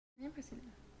I'm pressing it.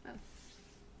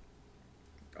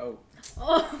 Oh.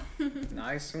 Oh.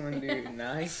 Nice one, dude.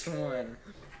 Nice one.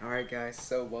 Alright, guys.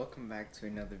 So, welcome back to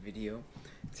another video.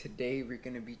 Today, we're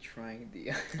going to be trying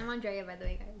the... I'm Andrea, by the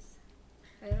way, guys.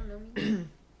 I don't know me.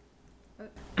 Oh.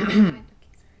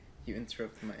 You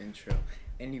interrupted my intro.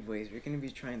 Anyways, we're going to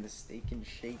be trying the steak and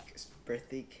shake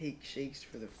birthday cake shakes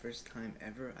for the first time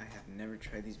ever. I have never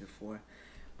tried these before.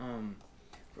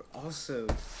 We're also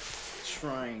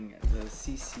trying the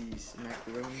CC's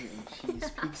macaroni and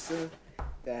cheese pizza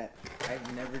that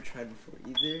I've never tried before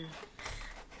either,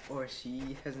 or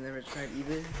she has never tried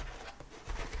either.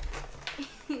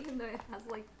 Even though it has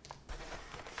like...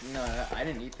 No, I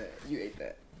didn't eat that. You ate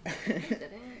that. I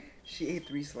didn't. She ate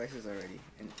 3 slices already,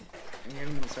 and we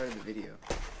haven't even started the video.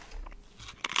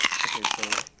 Okay, so...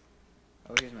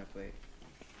 Oh, here's my plate.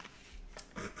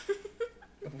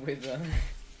 With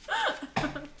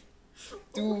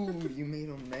Dude, you made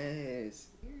a mess.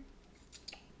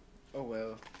 Oh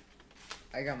well.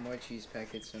 I got more cheese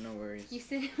packets, so no worries. You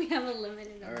said we have a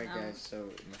limited amount. Alright guys, so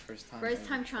my first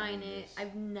time trying it.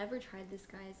 I've never tried this,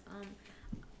 guys.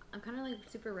 I'm kind of like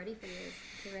super ready for this.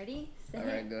 Okay, ready? Set.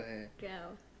 Alright, go ahead.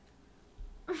 Go.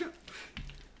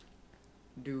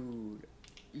 Dude,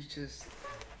 you just...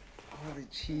 all the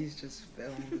cheese just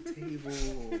fell on the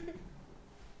table.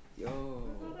 Yo.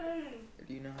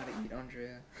 Do you know how to eat,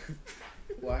 Andrea?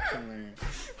 Watch and learn.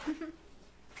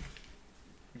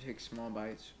 You take small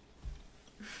bites.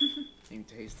 You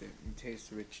taste it. You taste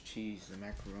the rich cheese, the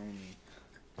macaroni,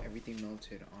 everything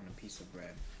melted on a piece of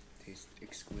bread. Tastes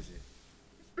exquisite.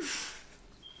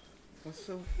 What's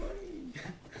so funny?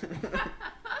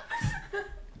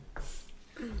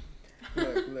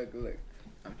 Look.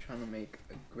 I'm trying to make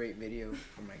a great video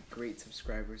for my great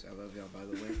subscribers. I love y'all, by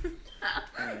the way.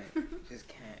 And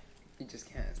you just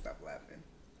can't stop laughing.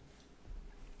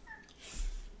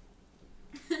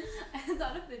 I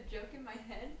thought of a joke in my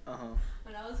head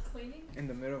when I was cleaning. In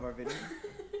the middle of our video?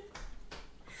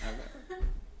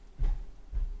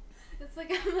 It's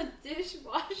like I'm a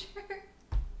dishwasher.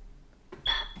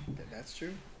 That's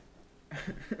true?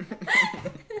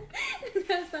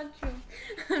 That's not true.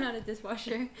 I'm not a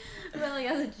dishwasher. But like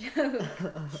as a joke.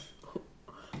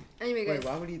 Anyway, guys. Wait,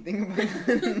 why would you think about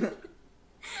that?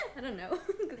 I don't know.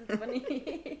 Because it's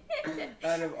funny.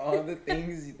 Out of all the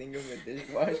things you think of a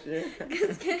dishwasher.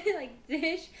 Because can I like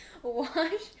dish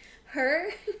wash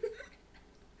her?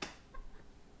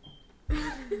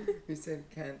 You said,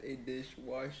 can't a dish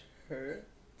wash her?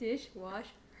 Dish wash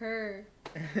her.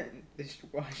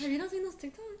 Dishwash. Have you not seen those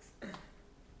TikToks?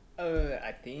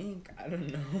 I think. I don't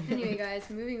know. Anyway, guys,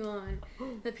 moving on.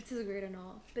 The pizza's great and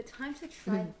all. But time to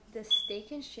try the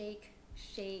steak and shake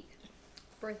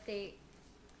birthday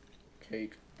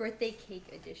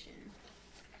cake edition.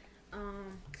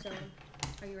 So,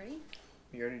 are you ready?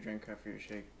 You already drank half of your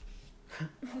shake.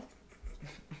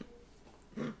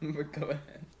 But go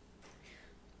ahead.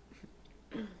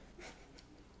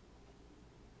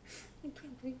 I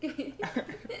can't drink it.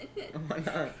 Why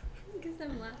not? Because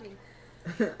I'm laughing.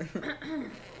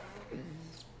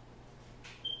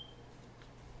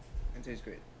 It tastes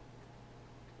great.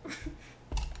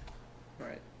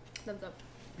 Alright. Thumbs up.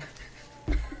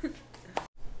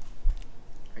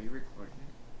 Are you recording?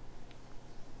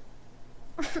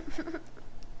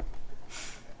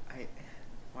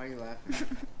 Why are you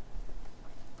laughing?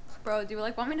 Bro, do you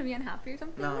like want me to be unhappy or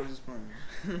something? No, I'm just playing.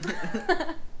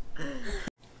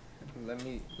 Let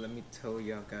me tell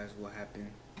y'all guys what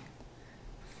happened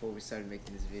before we started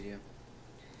making this video.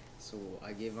 So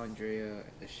I gave Andrea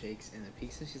the shakes and the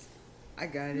pizza. She's like,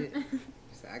 I got it. She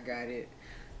said, I got it.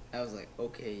 I was like,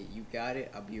 okay, you got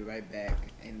it. I'll be right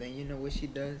back. And then you know what she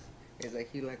does? It's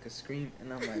like you like a scream,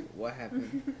 and I'm like, what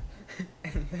happened?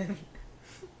 And then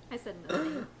I said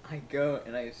nothing. I go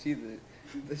and I see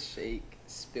the shake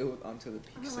spilled onto the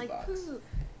pizza like, box. poof.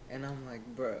 And I'm like,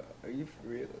 bro, are you for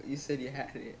real? You said you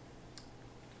had it.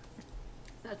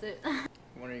 That's it.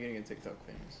 When are you gonna get TikTok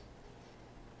famous?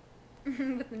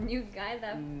 With the new guy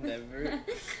that... Never.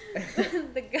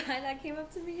 The guy that came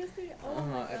up to me yesterday. Oh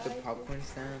my At the God. popcorn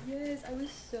stand? Yes, I was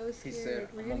so scared. He said,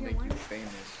 I'm gonna make you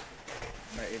famous.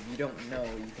 But if you don't know,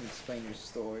 you can explain your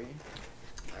story.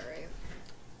 Alright.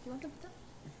 Do you want the pizza?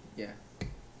 Yeah.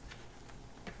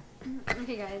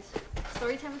 Okay, guys.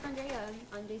 Story time with Andrea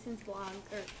on Jason's vlog,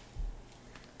 or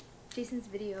Jason's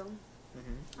video.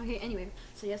 Okay, anyway,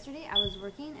 so yesterday I was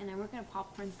working, and I work at a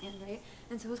popcorn stand, right?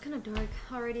 And so it was kind of dark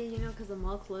already, you know, because the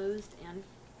mall closed, and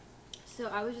so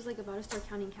I was just like about to start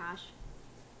counting cash.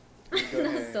 That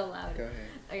was so loud. Go ahead.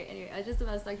 Okay, anyway, I was just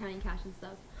about to start counting cash and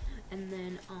stuff, and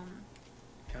then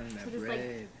Counting that so just, bread.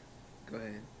 like, Go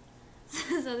ahead.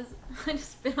 So this, I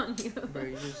just spit on you. Bro,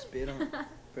 you just spit on.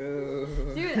 Bro.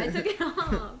 Dude, I took it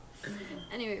off.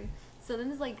 Anyway, so then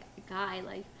this like guy,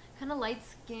 like kind of light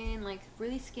skin, like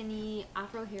really skinny,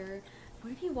 afro hair.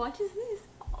 What if he watches this?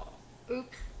 Oh,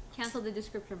 oops. Cancel the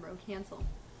description, bro. Cancel.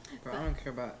 Bro, I don't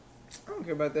care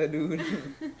about that dude.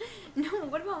 No,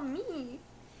 what about me?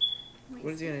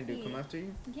 What is he gonna do? Come after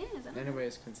you? Yes.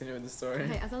 Anyways, continue with the story.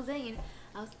 Okay, as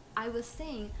I was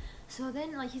saying, so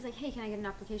then like he's like, hey, can I get an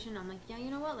application? I'm like, yeah, you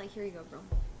know what? Like, here you go, bro.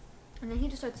 And then he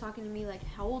just starts talking to me like,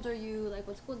 how old are you? Like,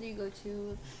 what school do you go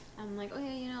to? I'm like,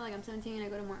 okay, you know, like I'm 17, I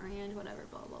go to Montreal, whatever,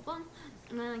 blah blah blah.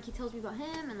 And then like he tells me about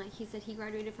him, and like he said he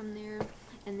graduated from there,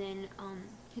 and then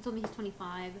he told me he's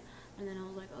 25, and then I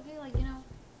was like, okay, like, you know,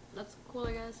 that's cool,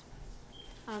 I guess.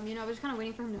 You know, I was just kind of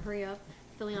waiting for him to hurry up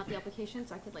filling out the application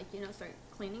so I could like, you know, start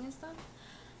cleaning and stuff.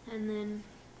 And then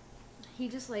he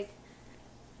just like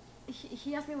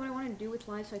he asked me what I wanted to do with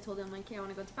life, so I told him like, hey, I want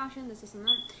to go to fashion, this and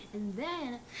that. And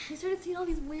then he started seeing all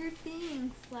these weird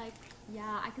things like,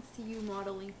 yeah, I could see you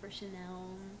modeling for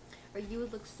Chanel, or you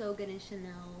would look so good in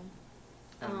Chanel.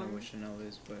 I don't know what Chanel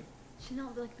is, but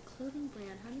Chanel, like the clothing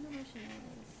brand. How do you know what Chanel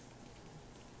is?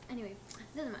 Anyway,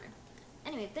 it doesn't matter.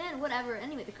 Anyway, then whatever.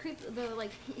 Anyway,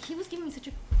 he was giving me such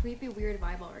a creepy, weird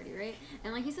vibe already, right?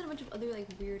 And like he said a bunch of other like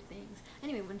weird things.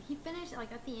 Anyway, when he finished,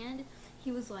 like at the end,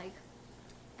 he was like,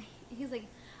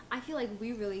 I feel like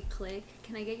we really click.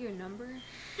 Can I get your number? And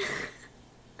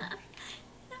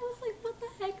I was like, what the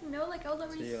heck? No, like I was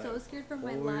already so scared for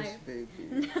my life. Baby.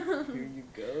 No. Here you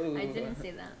go. I didn't say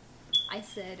that. I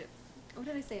said, what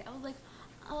did I say? I was like,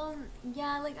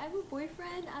 yeah, like I have a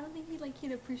boyfriend. I don't think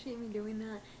he'd appreciate me doing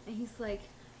that. And he's like,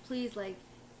 please, like,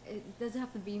 it doesn't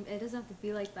have to be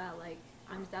like that. Like,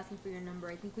 I'm just asking for your number.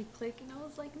 I think we click. And I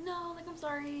was like, no, like I'm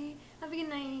sorry. Have a good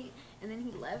night. And then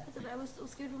he left. But I was so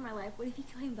scared for my life. What if he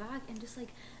came back and just like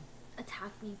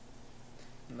attacked me?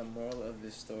 And the moral of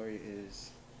this story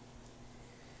is,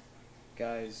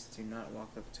 guys, do not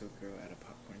walk up to a girl at a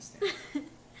popcorn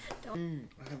stand.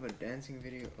 I have a dancing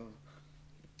video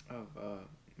of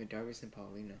Medarvis and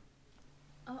Paulina.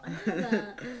 Oh, I know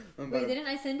that. Wait, didn't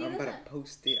I send you that? I'm about to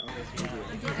post it on this video.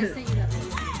 I sent you that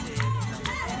video.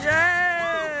 Yeah!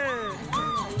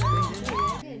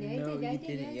 I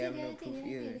did. You have no proof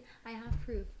either. I have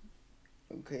proof.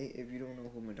 Okay, if you don't know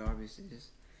who Medarvis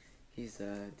is, he's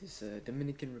this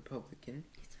Dominican Republican.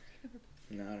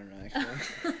 No, I don't know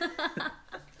actually.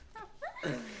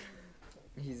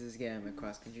 He's this guy on my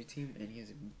cross country team, and he has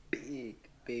a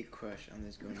big crush on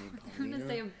this girl named Paulina. I'm gonna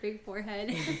say a big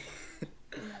forehead.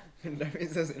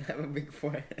 Medarvis doesn't have a big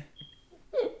forehead.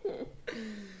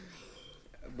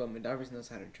 But Medarvis knows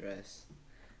how to dress.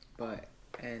 Like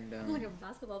a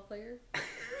basketball player.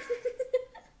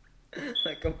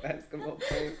 Like a basketball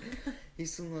player. He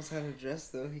still knows how to dress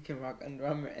though. He can rock Under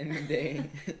Armour any day.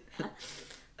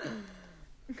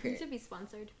 Okay. You should be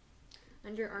sponsored.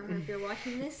 Under Armour, if you're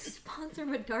watching this, sponsor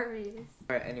Medarvis.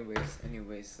 Alright,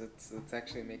 anyways, let's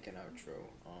actually make an outro.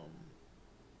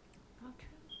 Outro?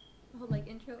 Oh, like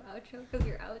intro, outro? Because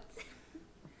you're out.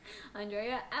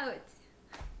 Andrea, out.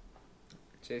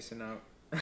 Jason out.